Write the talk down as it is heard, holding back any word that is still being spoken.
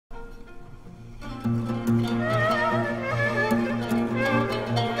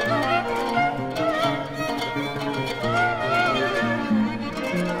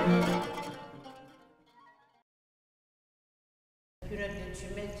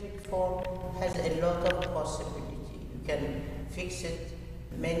geometric form has a lot of possibility. You can fix it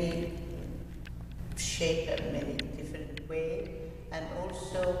many shape and many different way, and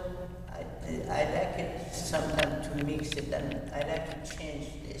also I like it sometimes to mix it, and I like to change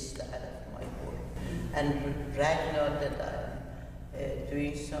the style of my work. And right now that I'm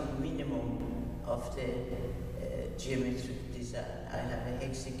doing some minimum of the geometric design, I have a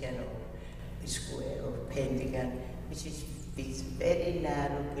hexagon or a square or pentagon, which is with very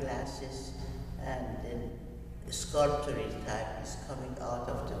narrow glasses, and then the sculptural type is coming out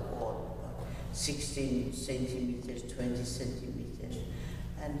of the wall, 16 centimeters, 20 centimeters.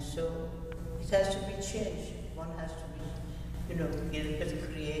 And so it has to be changed. One has to be, a little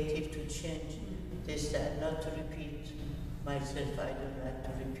bit creative to change this, not to repeat myself. I don't like to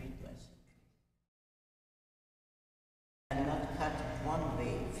repeat myself. I cannot cut one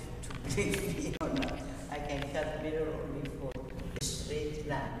wave to believe me or not. I can cut mirror only for a straight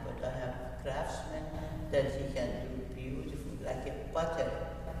line, but I have a craftsman that he can do beautiful, like a butter.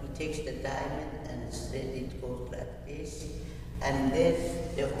 He takes the diamond and straight it goes like this. And then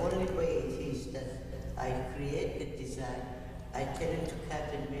the only way it is that I create the design, I tell him to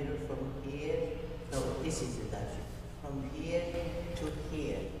cut the mirror from here, no, this is the Dutch, from here to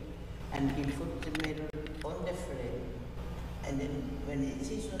here. And he put the mirror on the frame. And then when it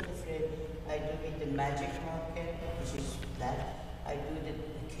is on the frame, I do with the magic marker, which is black, I do the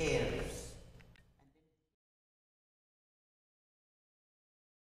curves.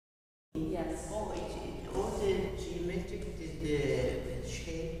 Yes. Oh, all the geometric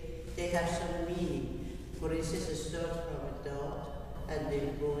shape, they have some meaning. For instance, it starts from a dot, and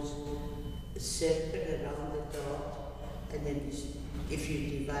then goes a circle around the dot, and then if you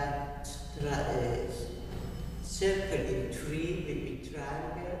divide circle in three, will be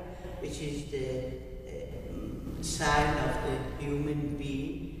triangle, which is the sign of the human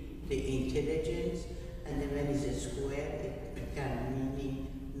being, the intelligence, and then when it's a square, it becomes meaning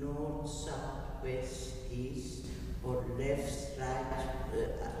north, south, west, east, or left, right,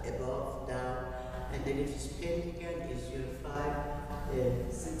 above, down, and then if it's pentagon, it's your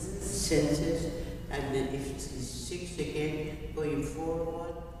 5 senses, and then if it's 6 again, going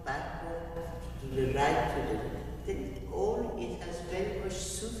forward, backward, to the right, to the left. Then all it has very much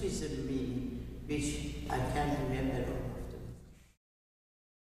Sufism meaning, which I can't remember all of them.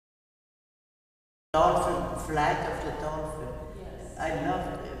 Dolphin, flight of the dolphin. Yes. I love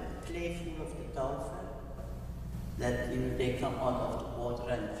the playful of the dolphin. That they come out of the water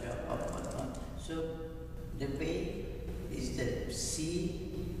and jump up and down. So the wave is the sea,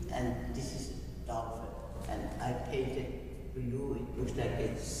 and this is the dolphin. And I painted blue. It looks like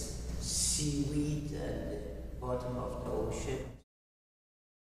it's seaweed and the bottom of the ocean.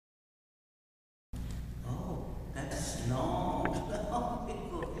 Oh, that's long, long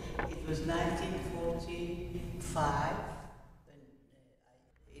ago. It was 1945.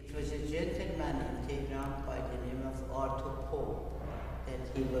 It was a gentleman in Tehran by the name of ArtAsiaPacific.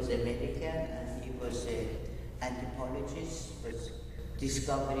 That he was American and he was an anthropologist, was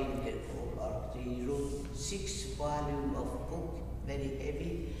discovering the whole art. He wrote 6 volumes of book, very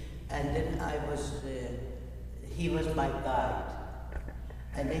heavy, and then he was my guide.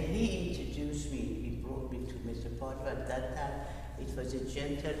 And then he introduced me, he brought me to Metropolitan. At that time, it was a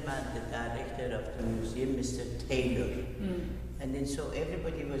gentleman, the director of the museum, Mr. Taylor. And then so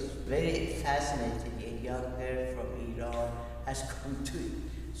everybody was very fascinated. A young girl from Iran has come to it.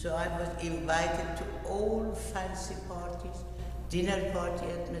 So I was invited to all fancy parties, dinner party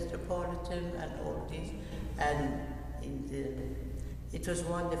at Metropolitan and all this. And it was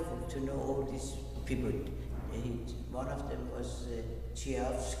wonderful to know all these people. One of them was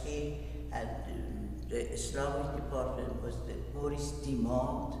Tchaikovsky, and the Islamic department was the Maurice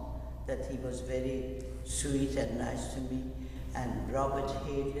Dimond, that he was very sweet and nice to me, and Robert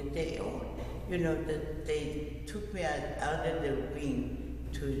Haley. They all, they took me under their wing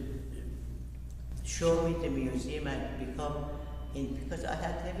to show me the museum and become because I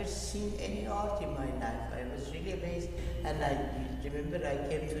had never seen any art in my life. I was really amazed, and I remember I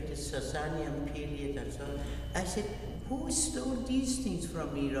came to the Sasanian period and so on. I said, who stole these things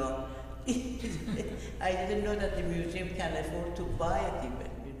from Iran? I didn't know that the museum can afford to buy it even.